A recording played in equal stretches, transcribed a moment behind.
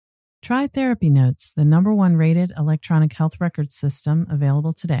Try Therapy Notes, the #1 rated electronic health record system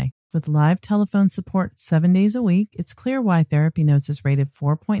available today. With live telephone support 7 days a week, it's clear why Therapy Notes is rated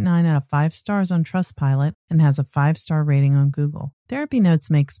 4.9 out of 5 stars on Trustpilot and has a 5-star rating on Google. Therapy Notes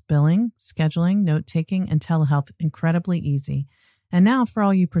makes billing, scheduling, note-taking, and telehealth incredibly easy. And now, for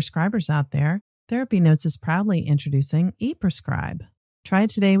all you prescribers out there, Therapy Notes is proudly introducing ePrescribe. Try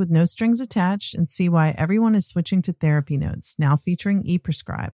it today with no strings attached and see why everyone is switching to Therapy Notes, now featuring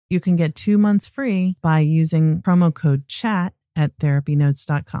ePrescribe. You can get 2 months free by using promo code CHAT at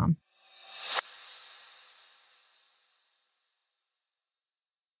therapynotes.com.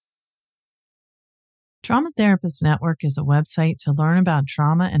 Trauma Therapist Network is a website to learn about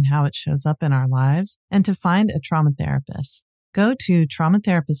trauma and how it shows up in our lives and to find a trauma therapist. Go to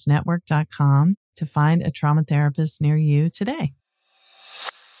traumatherapistnetwork.com to find a trauma therapist near you today.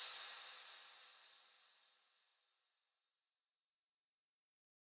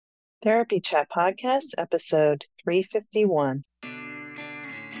 Therapy Chat Podcast, episode 351.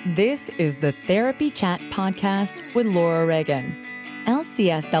 This is the Therapy Chat Podcast with Laura Reagan,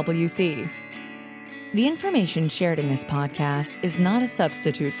 LCSWC. The information shared in this podcast is not a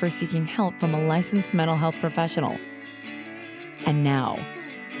substitute for seeking help from a licensed mental health professional. And now,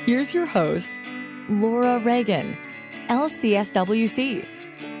 here's your host, Laura Reagan, LCSWC.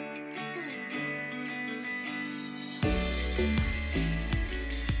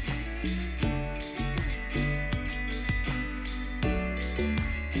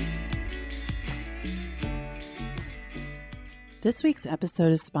 This week's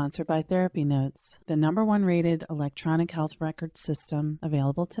episode is sponsored by Therapy Notes, the #1 rated electronic health record system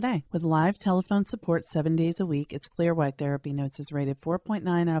available today. With live telephone support 7 days a week, it's clear why Therapy Notes is rated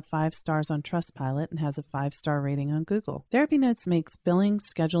 4.9 out of 5 stars on Trustpilot and has a 5-star rating on Google. Therapy Notes makes billing,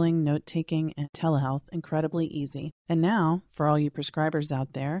 scheduling, note-taking, and telehealth incredibly easy. And now, for all you prescribers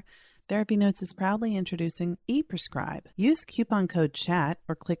out there, Therapy Notes is proudly introducing ePrescribe. Use coupon code CHAT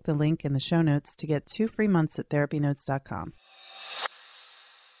or click the link in the show notes to get 2 free months at therapynotes.com.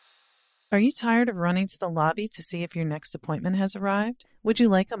 Are you tired of running to the lobby to see if your next appointment has arrived? Would you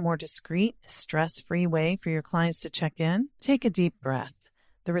like a more discreet, stress-free way for your clients to check in? Take a deep breath.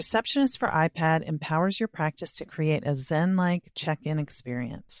 The Receptionist for iPad empowers your practice to create a Zen-like check-in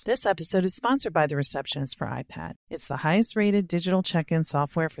experience. This episode is sponsored by The Receptionist for iPad. It's the highest-rated digital check-in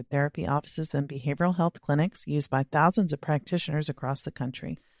software for therapy offices and behavioral health clinics used by thousands of practitioners across the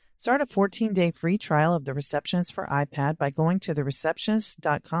country. Start a 14-day free trial of The Receptionist for iPad by going to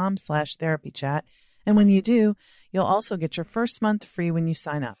thereceptionist.com/therapychat. And when you do, you'll also get your first month free when you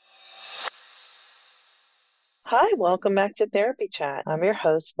sign up. Hi, welcome back to Therapy Chat. I'm your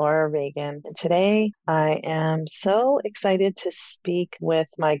host, Laura Reagan, and today I am so excited to speak with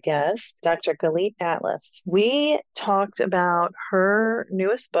my guest, Dr. Galit Atlas. We talked about her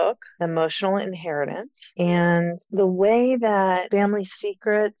newest book, Emotional Inheritance, and the way that family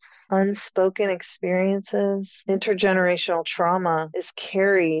secrets, unspoken experiences, intergenerational trauma is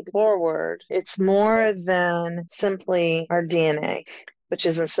carried forward. It's more than simply our DNA, which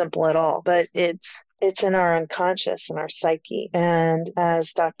isn't simple at all, but it's in our unconscious and our psyche. And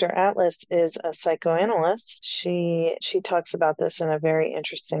as Dr. Atlas is a psychoanalyst, she talks about this in a very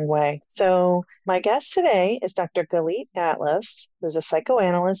interesting way. So my guest today is Dr. Galit Atlas, who's a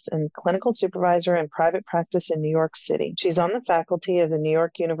psychoanalyst and clinical supervisor in private practice in New York City. She's on the faculty of the New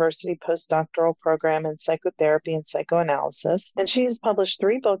York University postdoctoral program in psychotherapy and psychoanalysis, and she has published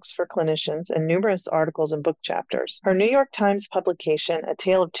 3 books for clinicians and numerous articles and book chapters. Her New York Times publication, A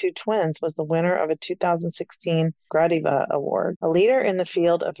Tale of Two Twins, was the winner of a 2016 Gradiva Award. A leader in the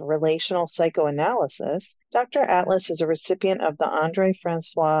field of relational psychoanalysis, Dr. Atlas is a recipient of the Andre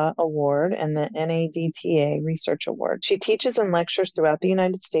Francois Award and the NADTA Research Award. She teaches and lectures throughout the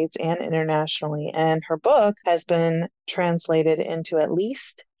United States and internationally, and her book has been translated into at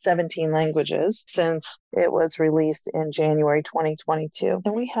least 17 languages since it was released in January 2022.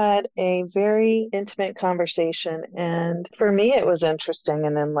 And we had a very intimate conversation, and for me it was interesting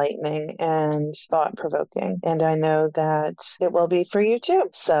and enlightening and thought-provoking. And I know that it will be for you too.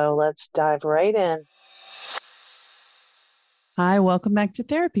 So let's dive right in. Hi, welcome back to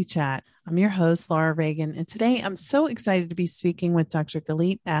Therapy Chat. I'm your host, Laura Reagan, and today I'm so excited to be speaking with Dr.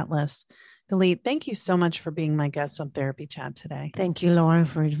 Galit Atlas. Galit, thank you so much for being my guest on Therapy Chat today. Thank you, Laura,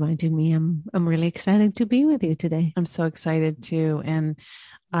 for inviting me. I'm really excited to be with you today. I'm so excited too. And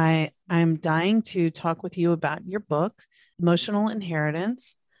I'm dying to talk with you about your book, Emotional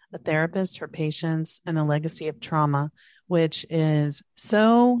Inheritance, A Therapist, Her Patients, and the Legacy of Trauma, which is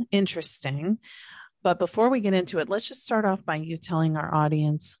so interesting. But before we get into it, let's just start off by you telling our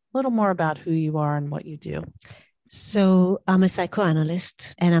audience a little more about who you are and what you do. So I'm a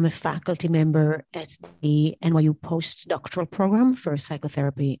psychoanalyst and I'm a faculty member at the NYU postdoctoral program for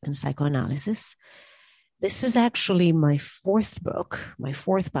psychotherapy and psychoanalysis. This is actually my fourth book, my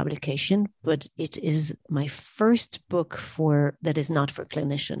fourth publication, but it is my first book that is not for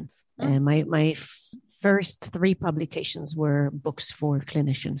clinicians. My first three publications were books for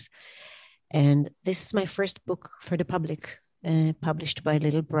clinicians. And this is my first book for the public, published by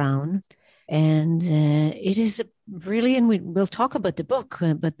Little Brown. And it is really, and we'll talk about the book,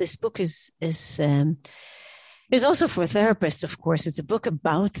 but this book is also for therapists, of course. It's a book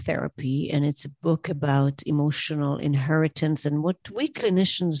about therapy, and it's a book about emotional inheritance and what we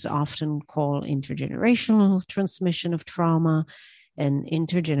clinicians often call intergenerational transmission of trauma and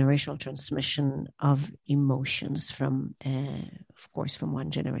intergenerational transmission of emotions from, of course, from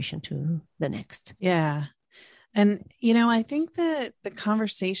one generation to the next. Yeah. And, I think that the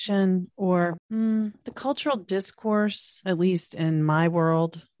conversation or the cultural discourse, at least in my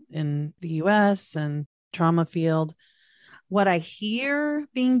world, in the US and trauma field, what I hear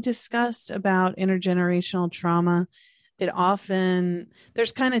being discussed about intergenerational trauma,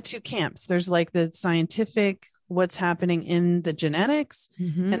 there's kind of two camps. There's like the scientific, what's happening in the genetics,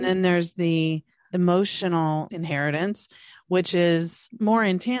 and then there's the emotional inheritance, which is more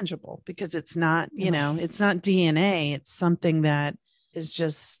intangible because it's not, it's not DNA. It's something that is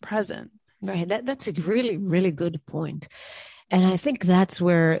just present. Right. That's a really, really good point. And I think that's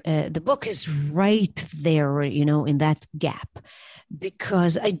where the book is right there, in that gap,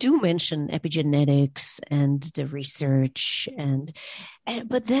 because I do mention epigenetics and the research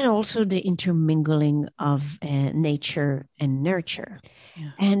but then also the intermingling of nature and nurture.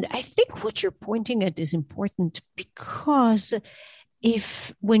 Yeah. And I think what you're pointing at is important because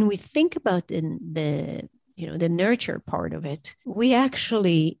when we think about the nurture part of it, we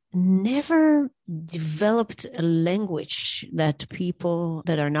actually never developed a language that people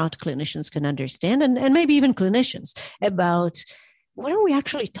that are not clinicians can understand, and maybe even clinicians, about what are we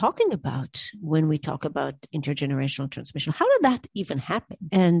actually talking about when we talk about intergenerational transmission? How did that even happen?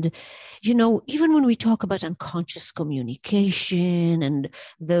 And, even when we talk about unconscious communication and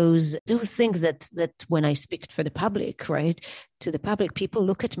those things that when I speak for the public, right, to the public, people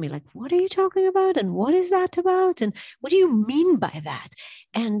look at me like, what are you talking about? And what is that about? And what do you mean by that?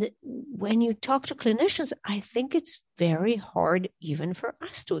 And when you talk to clinicians, I think it's very hard even for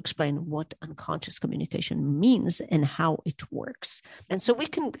us to explain what unconscious communication means and how it works. And so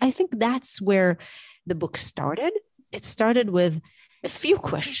I think that's where the book started. It started with a few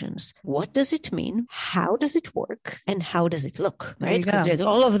questions. What does it mean? How does it work? And how does it look? Right? Because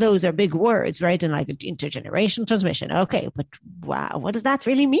all of those are big words, right? And like intergenerational transmission. Okay, but wow, what does that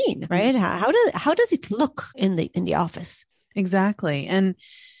really mean? Right? How does it look in the office? Exactly. And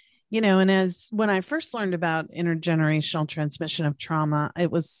and when I first learned about intergenerational transmission of trauma,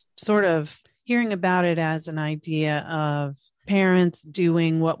 it was sort of hearing about it as an idea of parents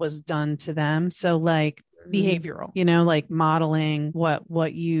doing what was done to them. So like behavioral, like modeling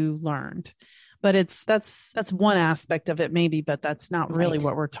what you learned. But that's one aspect of it maybe, but that's not really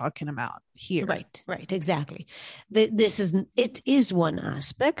what we're talking about here. Right, exactly. It is one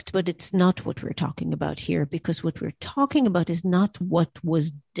aspect, but it's not what we're talking about here, because what we're talking about is not what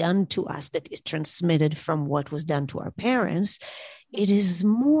was done to us that is transmitted from what was done to our parents. It is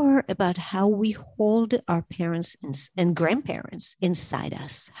more about how we hold our parents and grandparents inside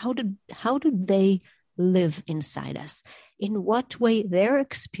us. How do they live inside us? In what way their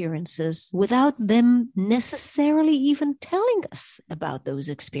experiences, without them necessarily even telling us about those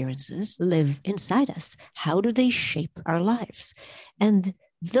experiences, live inside us? How do they shape our lives? And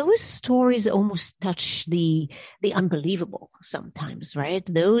those stories almost touch the unbelievable sometimes, right?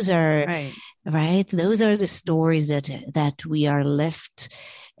 Those are right. Those are the stories that we are left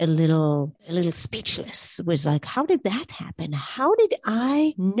a little speechless with, like, how did that happen? How did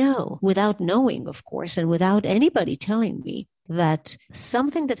I know, without knowing, of course, and without anybody telling me, that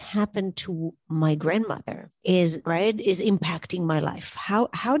something that happened to my grandmother is impacting my life?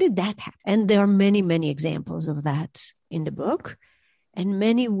 How did that happen? And there are many, many examples of that in the book, and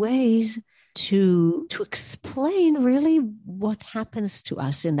many ways to explain really what happens to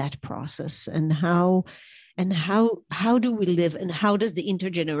us in that process, and how do we live, and how does the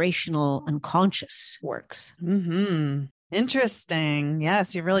intergenerational unconscious works. Mm-hmm. Interesting.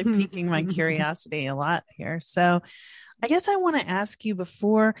 Yes, you're really piquing my curiosity a lot here. So I guess I want to ask you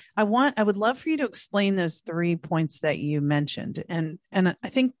before I would love for you to explain those 3 points that you mentioned. And I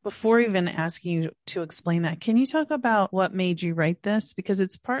think before even asking you to explain that, can you talk about what made you write this? Because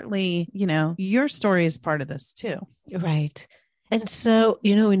it's partly, your story is part of this too. Right. And so,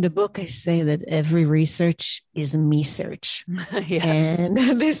 in the book, I say that every research is me search. Yes. And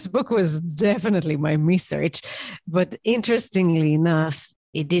this book was definitely my me search. But interestingly enough,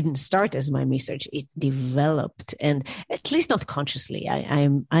 it didn't start as my research. It developed, and at least not consciously.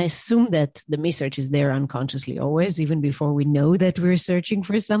 I assume that the research is there unconsciously always, even before we know that we're searching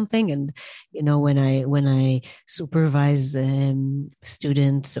for something. And when I supervise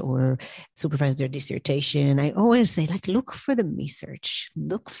students or supervise their dissertation, I always say, like, look for the research,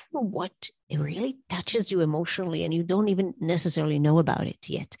 look for what it really touches you emotionally, and you don't even necessarily know about it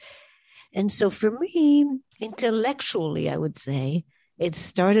yet. And so for me, intellectually, I would say, it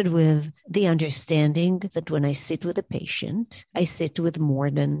started with the understanding that when I sit with a patient, I sit with more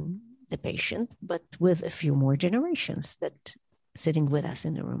than the patient, but with a few more generations that sitting with us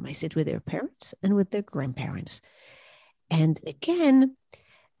in the room. I sit with their parents and with their grandparents. And again,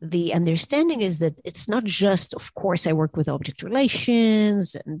 the understanding is that it's not just, of course, I work with object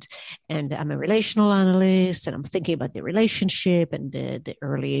relations and I'm a relational analyst and I'm thinking about the relationship and the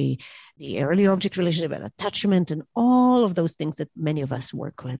early object relationship and attachment and all of those things that many of us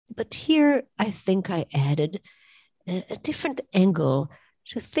work with. But here, I think I added a different angle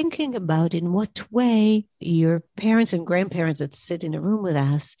to thinking about in what way your parents and grandparents that sit in a room with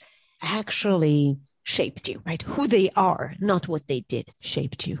us actually shaped you, right? Who they are, not what they did,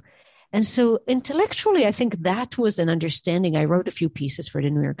 shaped you. And so intellectually, I think that was an understanding. I wrote a few pieces for the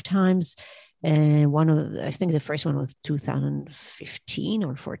New York Times. And I think the first one was 2015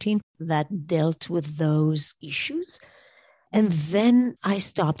 or 14 that dealt with those issues. And then I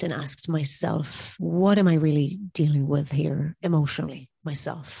stopped and asked myself, what am I really dealing with here emotionally,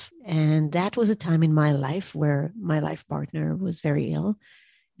 myself? And that was a time in my life where my life partner was very ill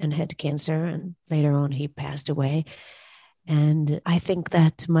and had cancer, and later on he passed away. And I think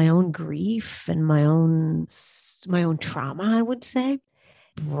that my own grief and my own trauma, I would say,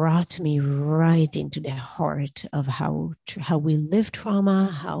 brought me right into the heart of how we live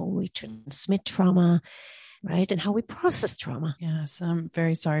trauma, how we transmit trauma, right, and how we process trauma. Yes, I'm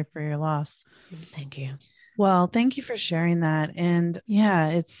very sorry for your loss. Thank you. Well, thank you for sharing that. And yeah,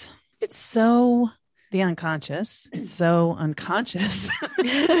 it's so the unconscious. It's so unconscious.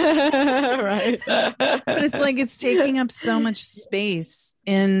 Right. But it's like it's taking up so much space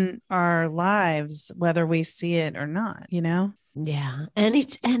in our lives, whether we see it or not, Yeah. And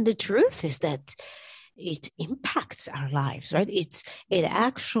the truth is that it impacts our lives, right? It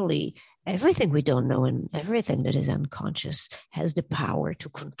actually, everything we don't know and everything that is unconscious has the power to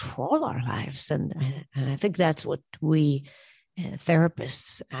control our lives. And I think that's what we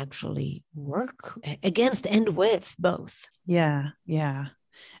therapists actually work against and with both. Yeah.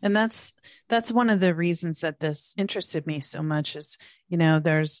 And that's one of the reasons that this interested me so much is,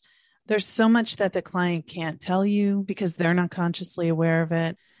 there's so much that the client can't tell you because they're not consciously aware of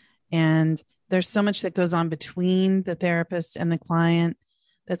it. And there's so much that goes on between the therapist and the client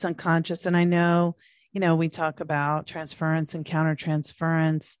that's unconscious. And I know, we talk about transference and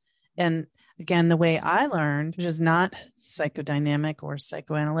countertransference. And again, the way I learned, which is not psychodynamic or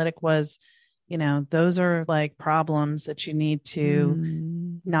psychoanalytic, was, those are like problems that you need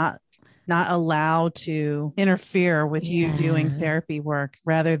to not allow to interfere with you doing therapy work,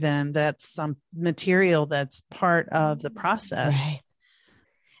 rather than that's some material that's part of the process. Right.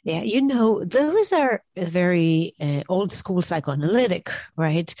 Yeah, those are very old school psychoanalytic,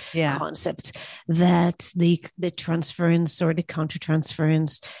 right? Yeah. Concepts that the transference or the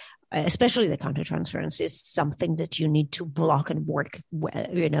countertransference, especially the countertransference, is something that you need to block and work,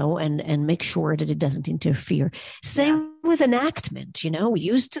 and make sure that it doesn't interfere. Same with enactment. We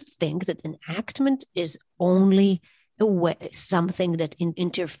used to think that enactment is only something that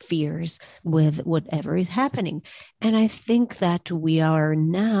interferes with whatever is happening. And I think that we are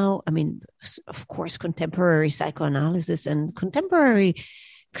now, of course, contemporary psychoanalysis and contemporary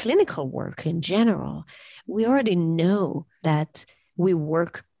clinical work in general, we already know that we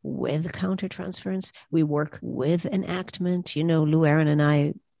work with countertransference, we work with enactment. Lou Aaron and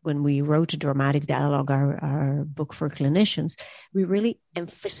I, when we wrote Dramatic Dialogue, our book for clinicians, we really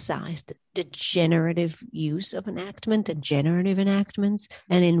emphasized the generative use of enactment and generative enactments,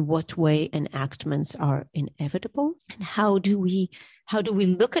 and in what way enactments are inevitable, and how do we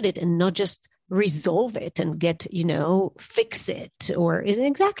look at it and not just resolve it and get, fix it, or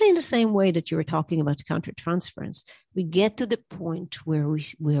exactly in the same way that you were talking about countertransference. We get to the point where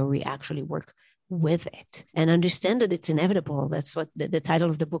we actually work with it and understand that it's inevitable. That's what the title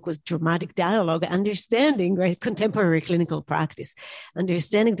of the book was, Dramatic Dialogue, understanding, right, contemporary clinical practice,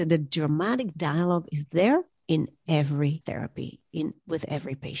 understanding that the dramatic dialogue is there in every therapy, with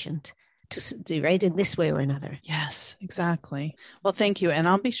every patient. right, in this way or another. Yes, exactly. Well, thank you. And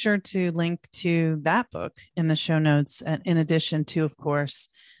I'll be sure to link to that book in the show notes, in addition to, of course,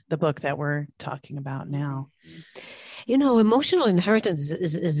 the book that we're talking about now. You know, Emotional Inheritance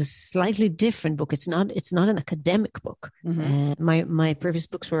is a slightly different book. It's not an academic book. My previous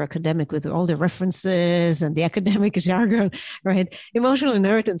books were academic with all the references and the academic jargon, right? Emotional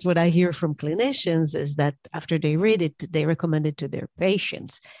Inheritance, what I hear from clinicians is that after they read it, they recommend it to their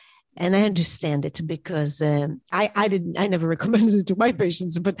patients. And I understand it because I never recommended it to my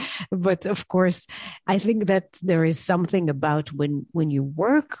patients, but of course, I think that there is something about when you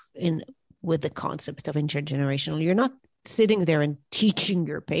work with the concept of intergenerational, you're not sitting there and teaching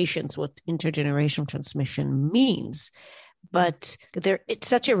your patients what intergenerational transmission means. But it's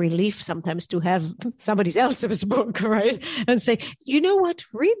such a relief sometimes to have somebody else's book, right? And say, you know what,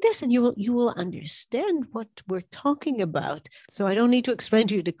 read this and you will understand what we're talking about. So I don't need to explain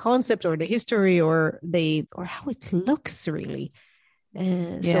to you the concept or the history or how it looks really.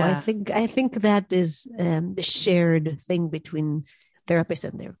 So I think that is the shared thing between therapists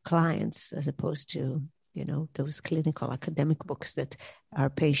and their clients, as opposed to, those clinical academic books that our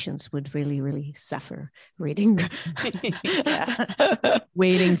patients would really, really suffer reading.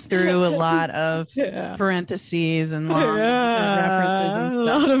 Wading through a lot of parentheses and long references and stuff. A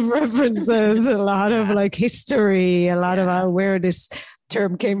lot of references, a lot of like history, a lot of where this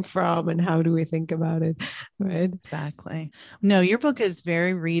term came from and how do we think about it, right? Exactly. No, your book is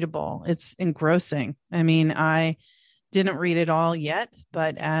very readable. It's engrossing. I mean, I didn't read it all yet,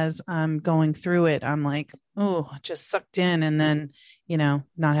 but as I'm going through it, I'm like, oh, just sucked in, and then,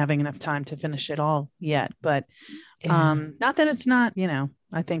 not having enough time to finish it all yet. But not that it's not,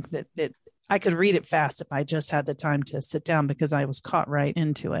 I think that I could read it fast if I just had the time to sit down, because I was caught right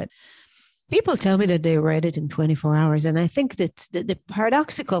into it. People tell me that they read it in 24 hours. And I think that the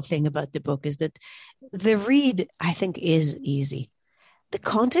paradoxical thing about the book is that the read, I think, is easy. The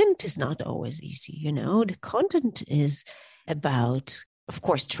content is not always easy, The content is about, of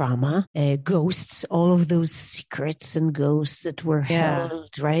course, trauma, ghosts, all of those secrets and ghosts that were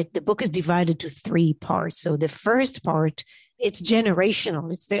held, right? The book is divided to 3 parts. So the first part, it's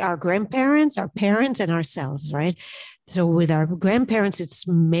generational. It's our grandparents, our parents, and ourselves, right? So with our grandparents, it's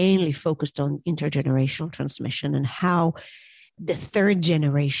mainly focused on intergenerational transmission and how the 3rd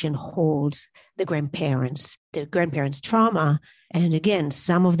generation holds the grandparents' trauma. And again,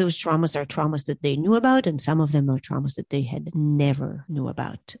 some of those traumas are traumas that they knew about, and some of them are traumas that they had never knew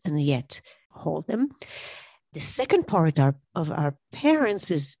about and yet hold them. The second part of our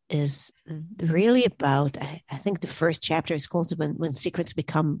parents is really about, I think the first chapter is called When Secrets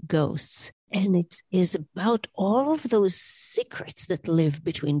Become Ghosts. And it is about all of those secrets that live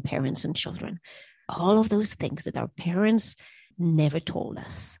between parents and children. All of those things that our parents never told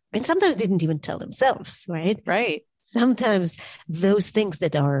us. And sometimes didn't even tell themselves, right? Right. Sometimes those things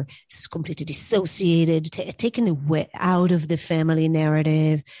that are completely dissociated, taken away out of the family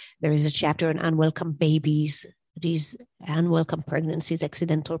narrative. There is a chapter on unwelcome babies, these unwelcome pregnancies,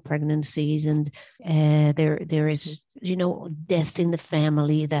 accidental pregnancies, and there is, death in the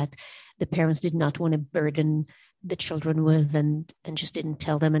family that the parents did not want to burden the children with and just didn't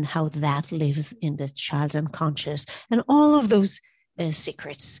tell them, and how that lives in the child's unconscious, and all of those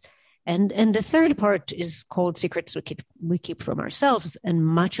secrets. And the third part is called Secrets We Keep from Ourselves. And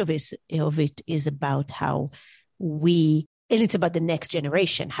much of it is about how and it's about the next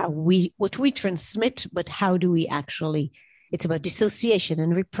generation, what we transmit, but how do we actually, it's about dissociation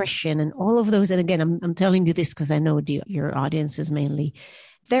and repression and all of those. And again, I'm telling you this because I know your audience is mainly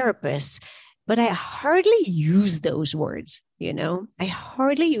therapists, but I hardly use those words. I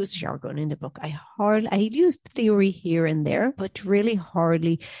hardly use jargon in the book. I use theory here and there, but really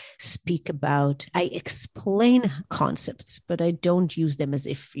hardly I explain concepts, but I don't use them as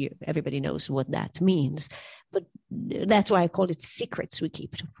if everybody knows what that means. But that's why I call it Secrets We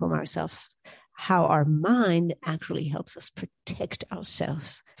Keep from Ourselves. How our mind actually helps us protect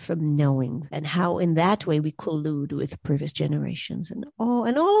ourselves from knowing, and how in that way we collude with previous generations, and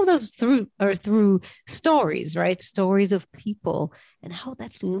all of those through stories, right? Stories of people and how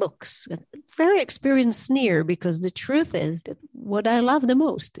that looks. Very experienced sneer, because the truth is that what I love the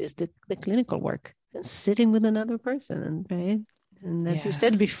most is the clinical work and sitting with another person, right? And as you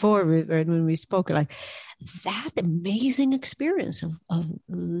said before, when we spoke, like that amazing experience of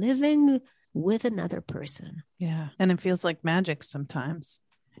living with another person. Yeah. And it feels like magic sometimes,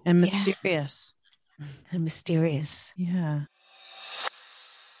 and mysterious. Yeah. Yeah. Yeah. So,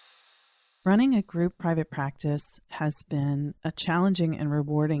 Galit, I want to thank you so much for sharing all of this with us today. It's been so fascinating. And I'm so excited to dive into the book. And I can't wait to read it. And I can't wait to hear your thoughts. And mysterious. And mysterious. Yeah. And mysterious. Running a group private practice has been a challenging and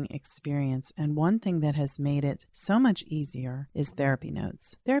rewarding experience, and one thing that has made it so much easier is Therapy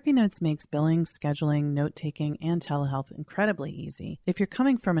Notes. Therapy Notes makes billing, scheduling, note-taking, and telehealth incredibly easy. If you're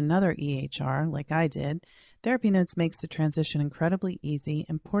coming from another EHR, like I did, Therapy Notes makes the transition incredibly easy,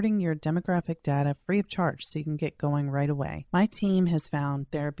 importing your demographic data free of charge so you can get going right away. My team has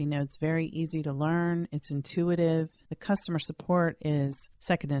found Therapy Notes very easy to learn. It's intuitive. The customer support is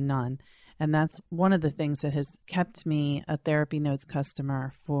second to none. And that's one of the things that has kept me a Therapy Notes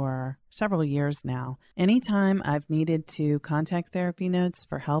customer for several years now. Anytime I've needed to contact Therapy Notes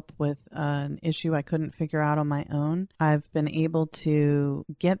for help with an issue I couldn't figure out on my own, I've been able to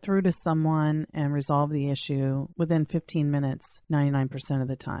get through to someone and resolve the issue within 15 minutes, 99% of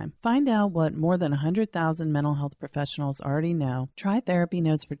the time. Find out what more than 100,000 mental health professionals already know. Try Therapy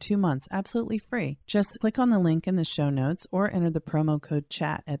Notes for 2 months, absolutely free. Just click on the link in the show notes or enter the promo code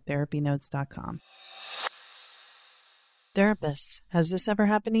CHAT at therapynotes.com. Therapists, has this ever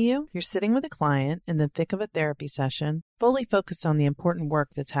happened to you? You're sitting with a client in the thick of a therapy session, fully focused on the important work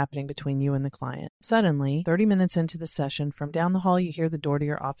that's happening between you and the client. Suddenly, 30 minutes into the session, from down the hall you hear the door to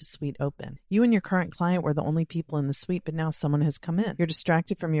your office suite open. You and your current client were the only people in the suite, but now someone has come in. You're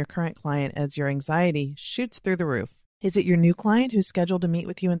distracted from your current client as your anxiety shoots through the roof. Is it your new client who's scheduled to meet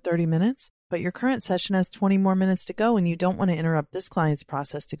with you in 30 minutes? But your current session has 20 more minutes to go and you don't want to interrupt this client's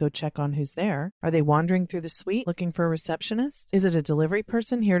process to go check on who's there. Are they wandering through the suite looking for a receptionist? Is it a delivery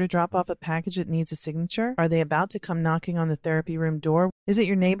person here to drop off a package that needs a signature? Are they about to come knocking on the therapy room door? Is it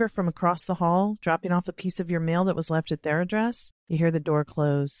your neighbor from across the hall dropping off a piece of your mail that was left at their address? You hear the door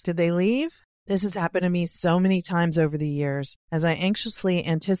close. Did they leave? This has happened to me so many times over the years. As I anxiously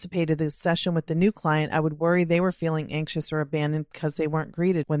anticipated this session with the new client, I would worry they were feeling anxious or abandoned because they weren't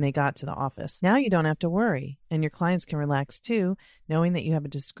greeted when they got to the office. Now you don't have to worry, and your clients can relax too, knowing that you have a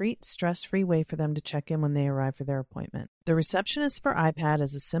discreet, stress-free way for them to check in when they arrive for their appointment. The Receptionist for iPad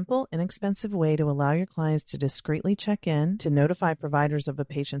is a simple, inexpensive way to allow your clients to discreetly check in, to notify providers of a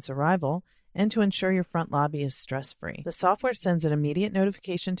patient's arrival, and to ensure your front lobby is stress-free. The software sends an immediate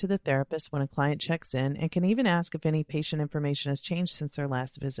notification to the therapist when a client checks in and can even ask if any patient information has changed since their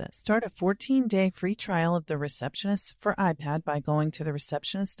last visit. Start a 14-day free trial of the Receptionist for iPad by going to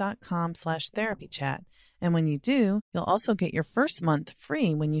thereceptionist.com/therapychat. And when you do, you'll also get your first month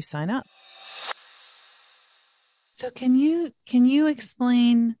free when you sign up. So can you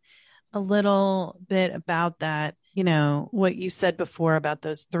explain a little bit about that? You know, what you said before about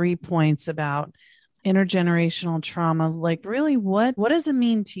those 3 points about intergenerational trauma, like really what does it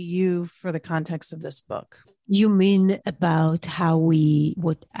mean to you for the context of this book? You mean about how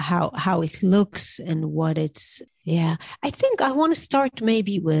it looks and what it's, yeah. I think I want to start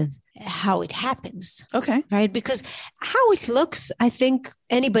maybe with how it happens. Okay. Right? Because how it looks, I think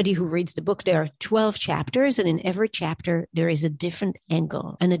anybody who reads the book, there are 12 chapters, and in every chapter there is a different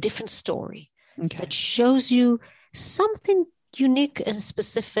angle and a different story that shows you something unique and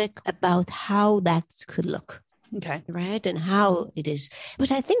specific about how that could look. Okay. Right. And how it is.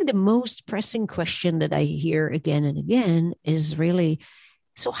 But I think the most pressing question that I hear again and again is really,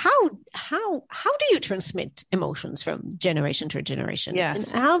 so how do you transmit emotions from generation to generation?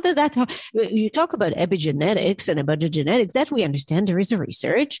 Yes. And how does that, you talk about epigenetics and about the genetics that we understand there is a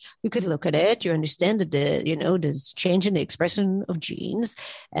research. You could look at it. You understand that there's change in the expression of genes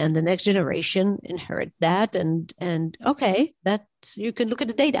and the next generation inherit that. And okay, that you can look at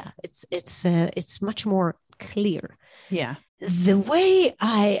the data. It's much more clear. Yeah. The way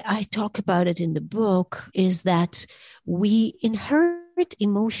I talk about it in the book is that we inherit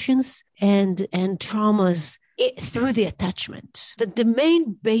emotions and traumas through the attachment. The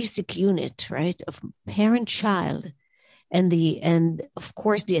main basic unit, right, of parent-child and of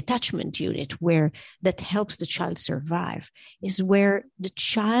course the attachment unit where that helps the child survive is where the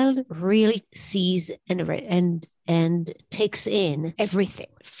child really sees and takes in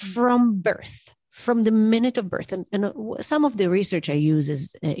everything from birth. From the minute of birth. And some of the research I use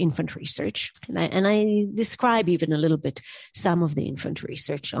is infant research. And I describe even a little bit some of the infant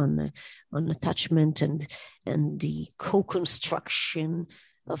research on attachment and the co-construction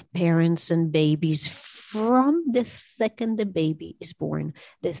of parents and babies from the second the baby is born.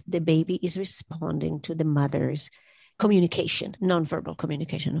 The baby is responding to the mother's communication, nonverbal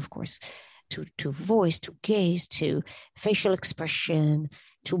communication, of course, to voice, to gaze, to facial expression,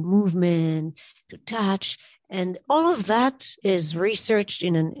 to movement, to touch. And all of that is researched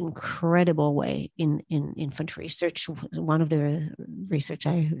in an incredible way in infant research. One of the research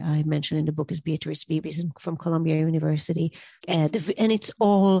I mentioned in the book is Beatrice Beebe's from Columbia University. And it's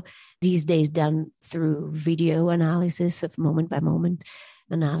all these days done through video analysis of moment by moment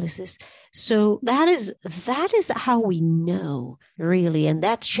analysis. So that is how we know, really. And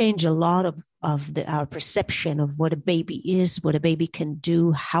that changed a lot of our perception of what a baby is, what a baby can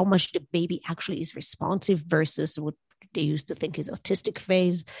do, how much the baby actually is responsive versus what they used to think is autistic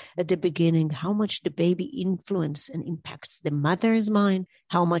phase at the beginning, how much the baby influence and impacts the mother's mind,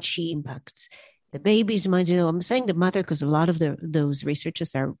 how much she impacts the baby's mind. I'm saying the mother because a lot of those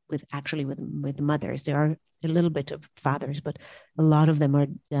researchers are with mothers. There are a little bit of fathers, but a lot of them are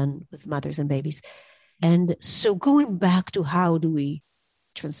done with mothers and babies. And so going back to how do we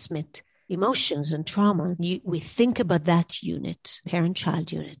transmit emotions and trauma, we think about that unit,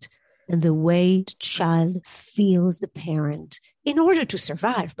 parent-child unit, and the way the child feels the parent in order to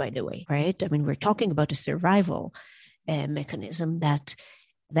survive, by the way, right? I mean, we're talking about a survival mechanism, that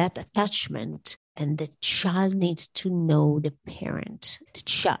attachment, and the child needs to know the parent.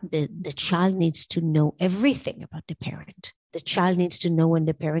 The child needs to know everything about the parent. The child needs to know when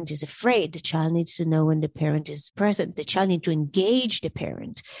the parent is afraid. The child needs to know when the parent is present. The child needs to engage the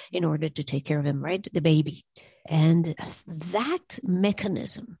parent in order to take care of him, right? The baby. And that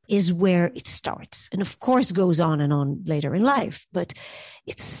mechanism is where it starts. And of course goes on and on later in life. But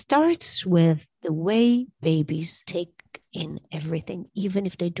it starts with the way babies take in everything, even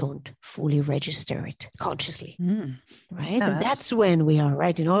if they don't fully register it consciously. Right? Yeah, and that's when we are,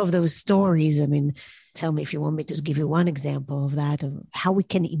 right? In all of those stories, I mean, tell me if you want me to give you one example of that, of how we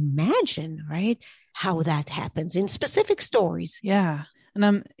can imagine, right? How that happens in specific stories. Yeah.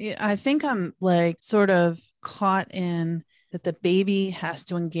 And I think I'm like sort of caught in that the baby has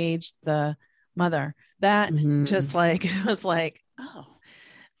to engage the mother. That just like, it was like, oh,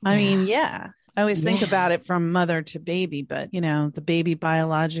 I mean, yeah. I always think about it from mother to baby, but the baby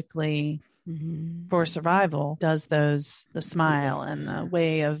biologically for survival does the smile and the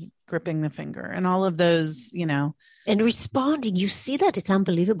way of gripping the finger and all of those, and responding. You see that it's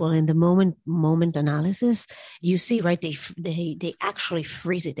unbelievable in the moment analysis. You see, right? They actually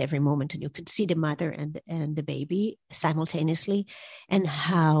freeze it every moment, and you could see the mother and the baby simultaneously, and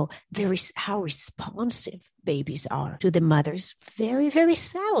how responsive babies are to the mother's very, very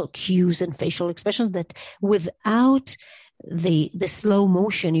subtle cues and facial expressions that without the slow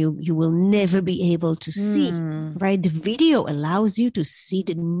motion you will never be able to see, right? The video allows you to see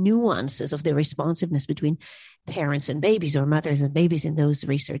the nuances of the responsiveness between parents and babies, or mothers and babies, in those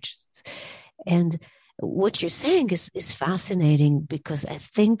researches. And what you're saying is fascinating, because I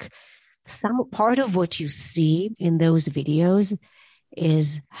think some part of what you see in those videos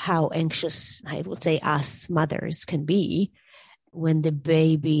is how anxious, I would say, us mothers can be when the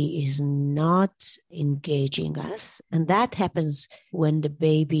baby is not engaging us. And that happens when the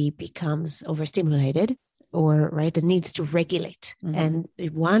baby becomes overstimulated, or right, it needs to regulate. And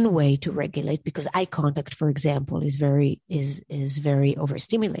one way to regulate, because eye contact, for example, is very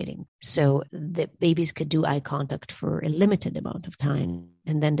overstimulating. So the babies could do eye contact for a limited amount of time,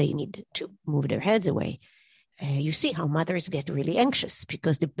 and then they need to move their heads away. You see how mothers get really anxious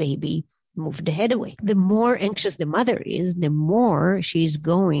because the baby moved the head away. The more anxious the mother is, the more she's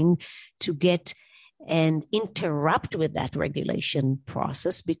going to get and interrupt with that regulation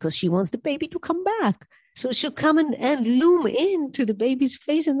process, because she wants the baby to come back. So she'll come and loom into the baby's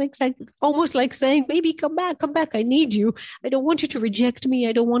face, and it's like almost like saying, baby, come back, I need you. I don't want you to reject me.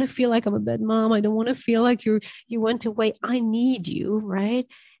 I don't want to feel like I'm a bad mom. I don't want to feel like you went away. I need you, right?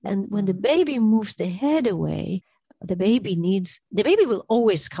 And when the baby moves the head away, the baby will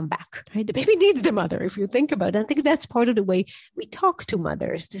always come back, right? The baby needs the mother, if you think about it. I think that's part of the way we talk to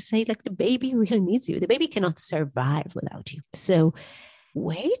mothers, to say, like, the baby really needs you. The baby cannot survive without you. So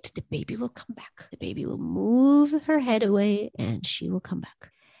wait, the baby will come back. The baby will move her head away and she will come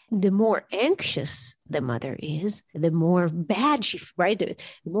back. The more anxious the mother is, the more bad she feels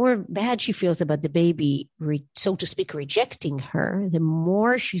about the baby, so to speak, rejecting her, the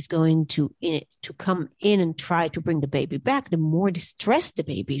more she's going to come in and try to bring the baby back, the more distressed the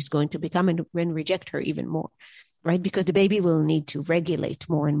baby is going to become and reject her even more, right? Because the baby will need to regulate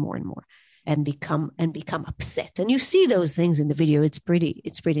more and more and more and become upset. And you see those things in the video. It's pretty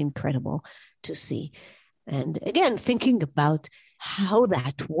incredible to see. And again, thinking about how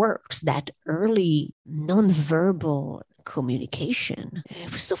that works, that early nonverbal communication,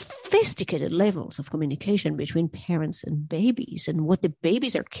 sophisticated levels of communication between parents and babies, and what the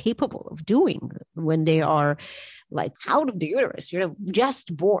babies are capable of doing when they are like out of the uterus,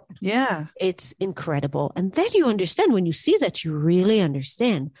 just born. Yeah. It's incredible. And then you understand, when you see that, you really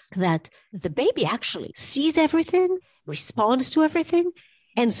understand that the baby actually sees everything, responds to everything.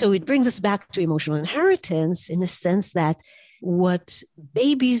 And so it brings us back to emotional inheritance, in a sense that what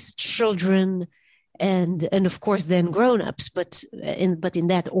babies, children, and of course then grown-ups, but in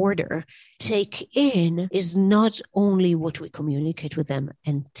that order. Take in is not only what we communicate with them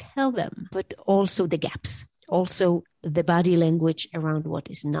and tell them, but also the gaps, also the body language around what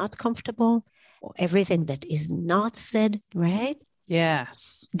is not comfortable, or everything that is not said, right?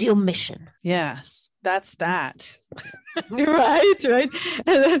 Yes. The omission. Yes. That's that. Right.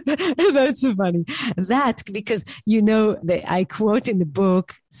 And that's so funny. That, because, I quote in the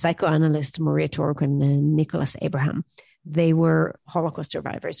book, psychoanalyst Maria Tork and Nicholas Abraham. They were Holocaust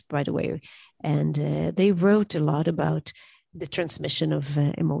survivors, by the way. And they wrote a lot about the transmission of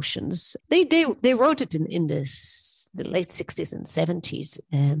emotions. They wrote it in the late 60s and 70s.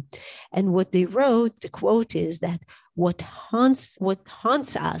 And what they wrote, the quote is that what haunts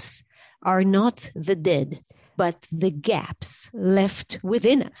us are not the dead, but the gaps left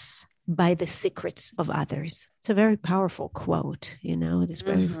within us by the secrets of others. It's a very powerful quote, it's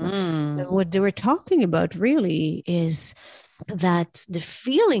very and what they were talking about really is that the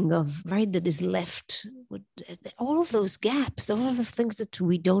feeling of, right, that is left with all of those gaps, all of the things that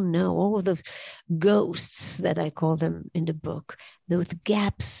we don't know, all of the ghosts that I call them in the book, those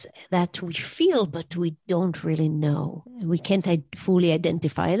gaps that we feel, but we don't really know. We can't fully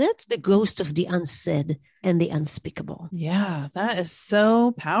identify. That's the ghost of the unsaid and the unspeakable. Yeah, that is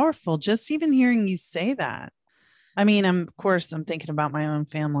so powerful. Just even hearing you say that. I mean, of course, I'm thinking about my own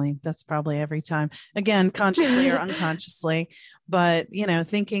family. That's probably every time, again, consciously or unconsciously. But,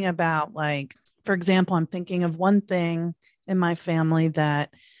 thinking about, like, for example, I'm thinking of one thing in my family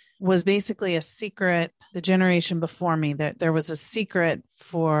that was basically a secret. The generation before me, that there was a secret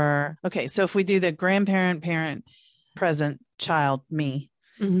for, okay, so if we do the grandparent, parent, present, child, me,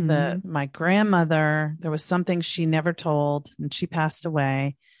 my grandmother, there was something she never told and she passed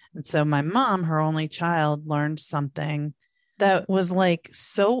away. And so my mom, her only child, learned something that was like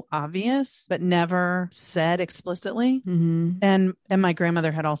so obvious, but never said explicitly. And my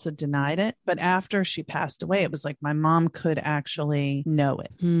grandmother had also denied it. But after she passed away, it was like my mom could actually know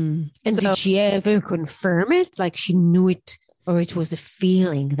it. And did she ever confirm it? Like she knew it, or it was a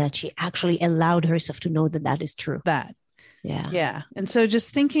feeling that she actually allowed herself to know that is true? Yeah. And so just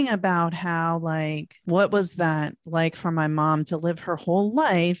thinking about how, like, what was that like for my mom to live her whole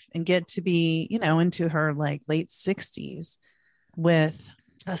life and get to be, into her like late 60s with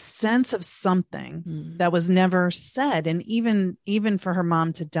a sense of something that was never said. And even for her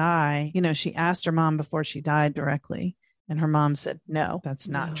mom to die, she asked her mom before she died directly. And her mom said, no, that's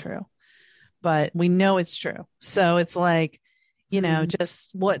not true. But we know it's true. So it's like,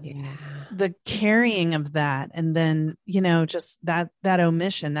 just what the carrying of that. And then, just that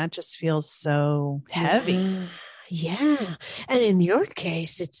omission, that just feels so heavy. Yeah. And in your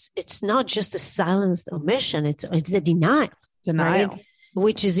case, it's not just a silenced omission. It's the denial. Right?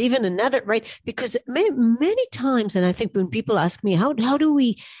 Which is even another, right? Because many times, and I think when people ask me, how do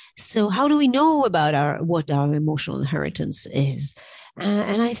we know about what our emotional inheritance is?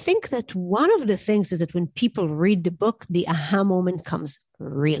 And I think that one of the things is that when people read the book, the aha moment comes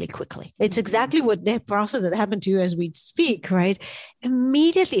really quickly. It's exactly what the process that happened to you as we speak, right?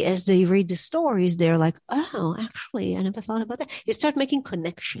 Immediately as they read the stories, they're like, oh, actually, I never thought about that. You start making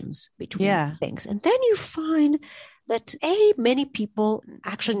connections between things. And then you find that many people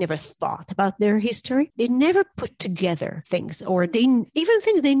actually never thought about their history. They never put together things, or even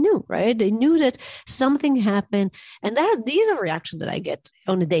things they knew, right? They knew that something happened. And these are reactions that I get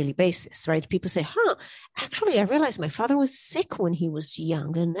on a daily basis, right? People say, actually, I realized my father was sick when he was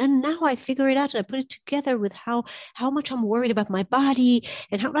young. And now I figure it out and I put it together with how much I'm worried about my body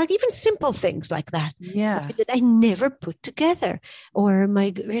and how, like, even simple things like that. Yeah. Right, that I never put together. Or and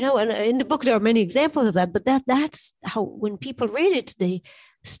in the book, there are many examples of that, but that's how, when people read it, they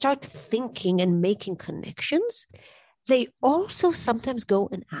start thinking and making connections. They also sometimes go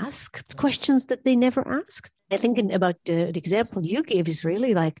and ask questions that they never asked. I think about the example you gave is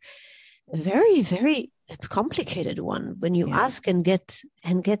really like a very, very complicated one when you ask and get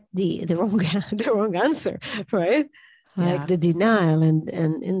the wrong answer, right? Like the denial, and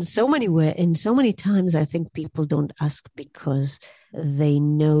in so many times, I think people don't ask because they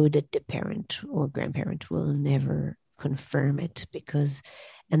know that the parent or grandparent will never confirm it, because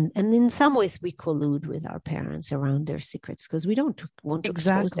and in some ways we collude with our parents around their secrets because we don't want to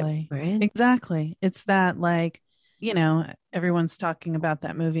expose them, right? Exactly. It's that, like, everyone's talking about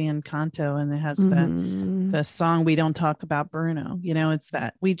that movie Encanto, and it has the song "We Don't Talk About Bruno." It's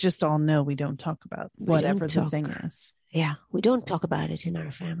that we just all know we don't talk about whatever the thing is. Yeah, we don't talk about it in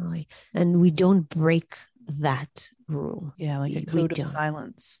our family, and we don't break that rule. Yeah, like a code of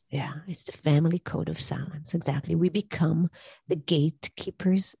silence. Yeah, it's the family code of silence. Exactly. We become the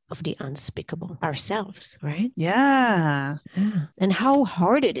gatekeepers of the unspeakable ourselves, right? Yeah. And how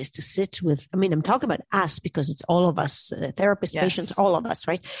hard it is to sit with, I mean, I'm talking about us because it's all of us, therapists, Yes. patients, all of us,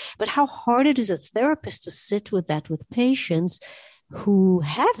 right? But how hard it is a therapist to sit with that with patients who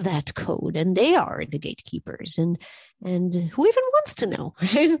have that code and they are the gatekeepers and who even wants to know,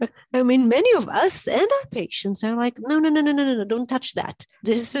 right? I mean, many of us and our patients are like, no, don't touch that.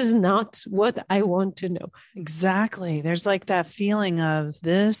 This is not what I want to know. Exactly. There's like that feeling of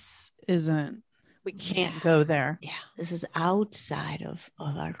we can't go there. Yeah. This is outside of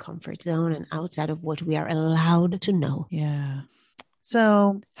our comfort zone and outside of what we are allowed to know. Yeah.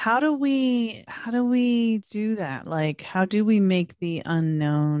 So how do we do that? Like, how do we make the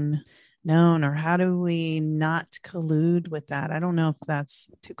unknown known, or how do we not collude with that? I don't know if that's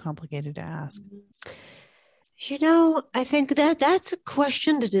too complicated to ask. I think that's a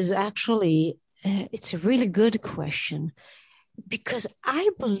question that is actually, it's a really good question. Because I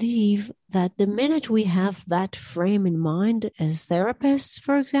believe that the minute we have that frame in mind as therapists,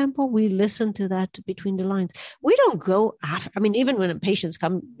 for example, we listen to that between the lines. We don't go after, I mean, even when patients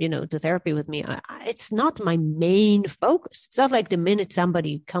come, to therapy with me, it's not my main focus. It's not like the minute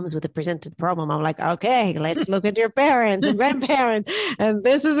somebody comes with a presented problem, I'm like, okay, let's look at your parents and grandparents. And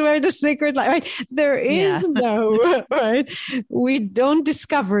this is where the secret lies, right? There is no, right? We don't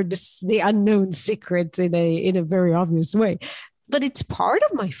discover the unknown secrets in a very obvious way. But it's part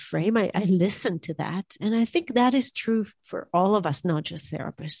of my frame. I listen to that. And I think that is true for all of us, not just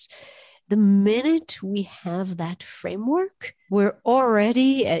therapists. The minute we have that framework, we're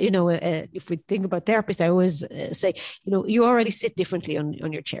already, if we think about therapists, I always say, you already sit differently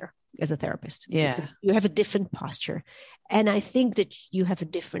on your chair as a therapist. Yeah. You have a different posture. And I think that you have a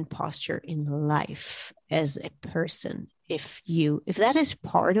different posture in life as a person. If that is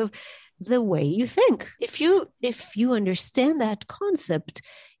part of the way you think. If you understand that concept,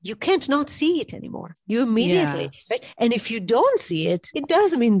 you can't not see it anymore. You immediately, right? And if you don't see it, it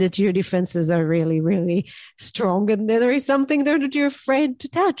does mean that your defenses are really, really strong. And there is something there that you're afraid to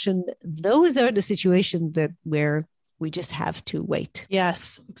touch. And those are the situations where we just have to wait.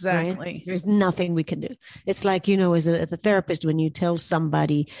 Yes, exactly. Right? There's nothing we can do. It's like, as a therapist, when you tell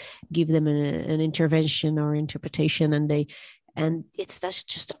somebody, give them an intervention or interpretation, and that's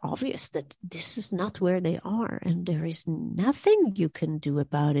just obvious that this is not where they are. And there is nothing you can do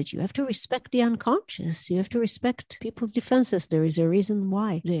about it. You have to respect the unconscious. You have to respect people's defenses. There is a reason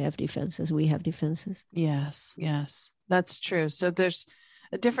why they have defenses. We have defenses. Yes, that's true. So there's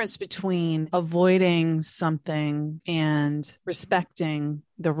a difference between avoiding something and respecting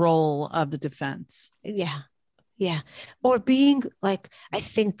the role of the defense. Yeah. Or being like, I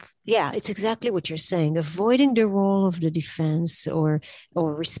think, it's exactly what you're saying. Avoiding the role of the defense or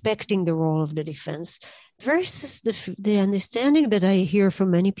respecting the role of the defense versus the understanding that I hear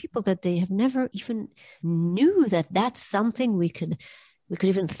from many people that they have never even knew that that's something we could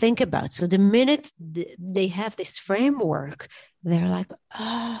even think about. So the minute they have this framework, they're like,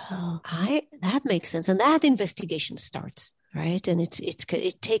 oh, that makes sense. And that investigation starts, right? And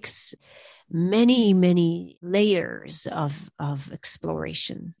it takes many, many layers of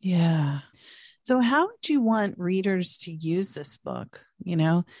exploration. Yeah. So how would you want readers to use this book?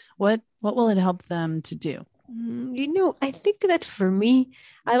 What will it help them to do? I think that for me,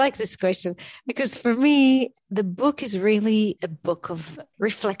 I like this question because for me, the book is really a book of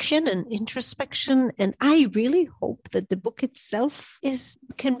reflection and introspection. And I really hope that the book itself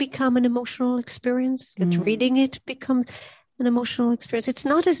can become an emotional experience, that reading it becomes an emotional experience. It's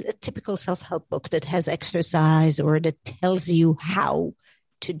not as a typical self-help book that has exercise or that tells you how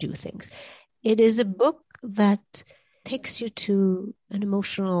to do things. It is a book that takes you to an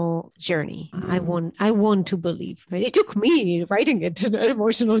emotional journey. I want to believe. Right? It took me writing it to an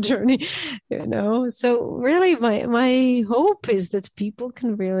emotional journey, So really, my hope is that people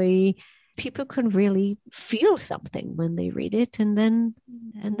can really feel something when they read it, and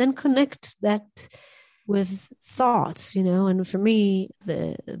then connect that with thoughts, and for me,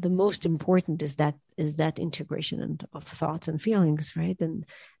 the most important is that integration of thoughts and feelings, right? And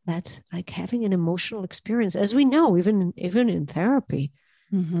that like having an emotional experience, as we know, even in therapy,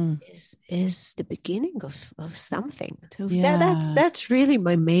 is the beginning of something. So that's really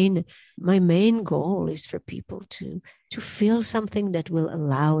my main goal is for people to feel something that will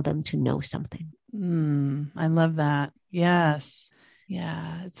allow them to know something. I love that. Yes.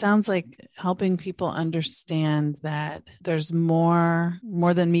 Yeah, it sounds like helping people understand that there's more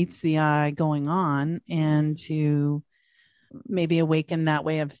than meets the eye going on, and to maybe awaken that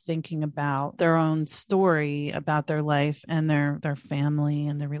way of thinking about their own story, about their life and their family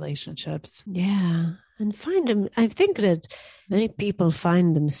and their relationships. Yeah. And find them. I think that many people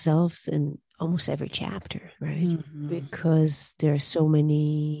find themselves in almost every chapter, right? Mm-hmm. Because there are so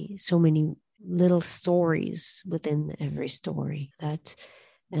many little stories within every story that,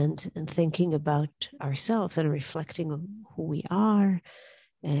 and thinking about ourselves and reflecting on who we are,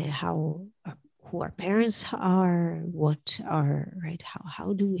 who our parents are, what are, right?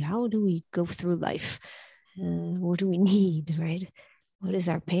 How do we go through life? What do we need, right? What is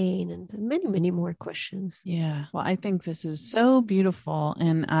our pain? And many more questions. Yeah. Well, I think this is so beautiful.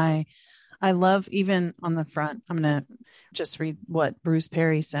 And I love, even on the front, I'm going to just read what Bruce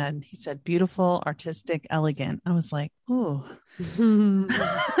Perry said. He said, beautiful, artistic, elegant. I was like, ooh.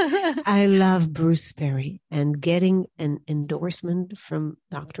 I love Bruce Perry, and getting an endorsement from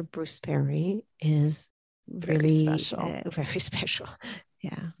Dr. Bruce Perry is really special. Very special.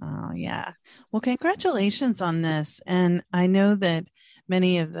 Yeah. Oh, yeah. Well, congratulations on this. And I know that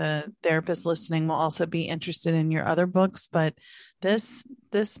many of the therapists listening will also be interested in your other books, but this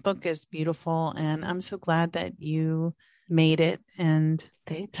book is beautiful. And I'm so glad that you made it and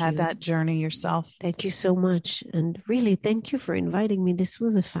had that journey yourself. Thank you so much. And really, thank you for inviting me. This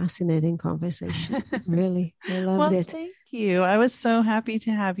was a fascinating conversation. Really, I loved it. Thank you. I was so happy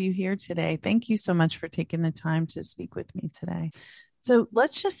to have you here today. Thank you so much for taking the time to speak with me today. So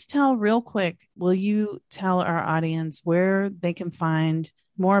let's just tell real quick, will you tell our audience where they can find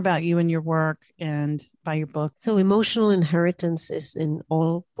more about you and your work and buy your book? So Emotional Inheritance is in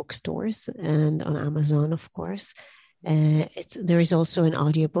all bookstores and on Amazon, of course. There is also an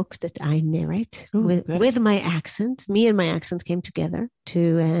audiobook that I narrate with my accent. Me and my accent came together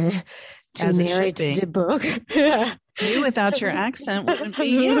to narrate the book. Yeah. You without your accent wouldn't be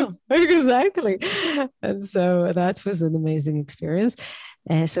you. Exactly. And so that was an amazing experience.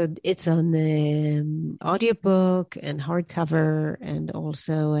 So it's on the audiobook and hardcover and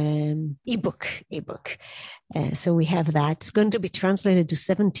also ebook. So we have that. It's going to be translated to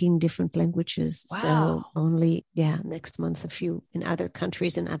 17 different languages. Wow. So only, next month, a few in other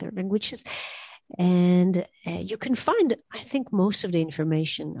countries and other languages. And you can find, I think, most of the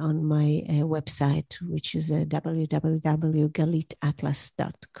information on my website, which is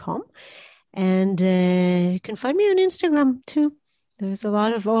www.galitatlas.com. And you can find me on Instagram too. There's a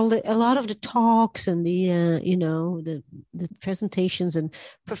lot of the talks and the presentations and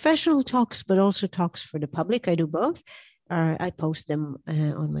professional talks, but also talks for the public. I do both. I post them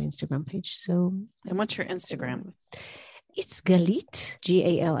on my Instagram page. So, and what's your Instagram? It's Galit,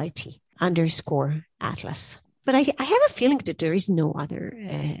 Galit _Atlas. But I have a feeling that there is no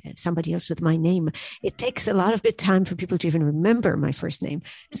other somebody else with my name. It takes a lot of the time for people to even remember my first name.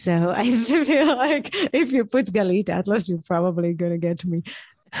 So I feel like if you put Galit Atlas, you're probably going to get me.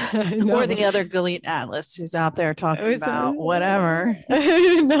 Or the other Galit Atlas who's out there talking about whatever.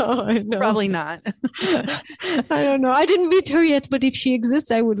 No. Probably not. I don't know. I didn't meet her yet, but if she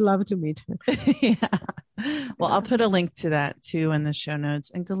exists, I would love to meet her. Yeah. Well, I'll put a link to that too in the show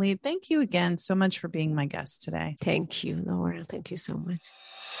notes. And Galit, thank you again so much for being my guest today. Thank you, Laura. Thank you so much.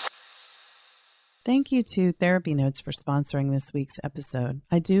 Thank you to Therapy Notes for sponsoring this week's episode.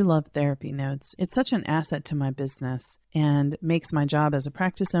 I do love Therapy Notes. It's such an asset to my business and makes my job as a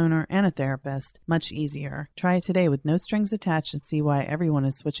practice owner and a therapist much easier. Try it today with no strings attached and see why everyone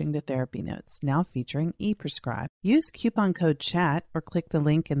is switching to Therapy Notes, now featuring ePrescribe. Use coupon code CHAT or click the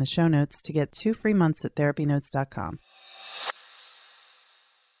link in the show notes to get 2 free months at therapynotes.com.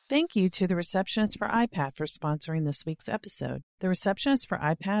 Thank you to the Receptionist for iPad for sponsoring this week's episode. The Receptionist for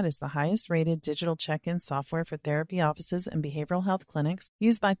iPad is the highest-rated digital check-in software for therapy offices and behavioral health clinics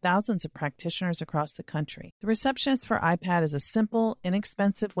used by thousands of practitioners across the country. The Receptionist for iPad is a simple,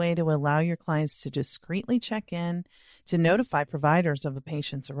 inexpensive way to allow your clients to discreetly check in, to notify providers of a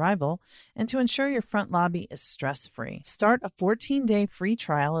patient's arrival, and to ensure your front lobby is stress-free. Start a 14-day free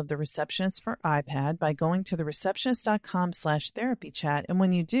trial of the Receptionist for iPad by going to thereceptionist.com/therapychat, and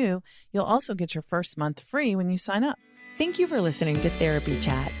when you do, you'll also get your first month free when you sign up. Thank you for listening to Therapy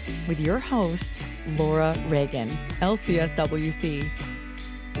Chat with your host, Laura Reagan, LCSWC.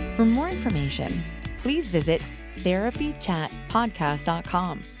 For more information, please visit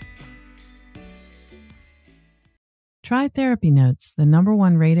therapychatpodcast.com. Try Therapy Notes, the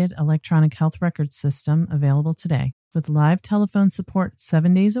 #1 rated electronic health record system available today. With live telephone support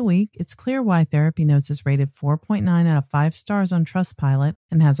 7 days a week, it's clear why Therapy Notes is rated 4.9 out of 5 stars on Trustpilot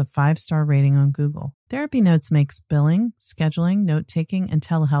and has a 5-star rating on Google. Therapy Notes makes billing, scheduling, note-taking, and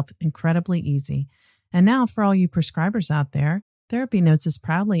telehealth incredibly easy. And now, for all you prescribers out there, Therapy Notes is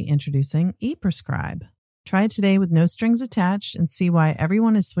proudly introducing ePrescribe. Try it today with no strings attached and see why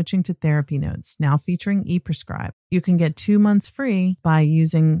everyone is switching to Therapy Notes, now featuring ePrescribe. You can get 2 months free by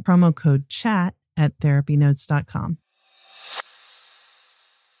using promo code CHAT at therapynotes.com.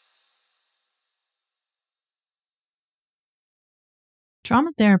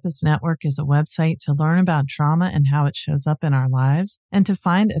 Trauma Therapist Network is a website to learn about trauma and how it shows up in our lives and to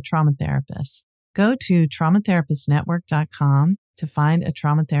find a trauma therapist. Go to traumatherapistnetwork.com to find a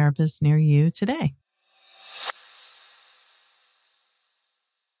trauma therapist near you today.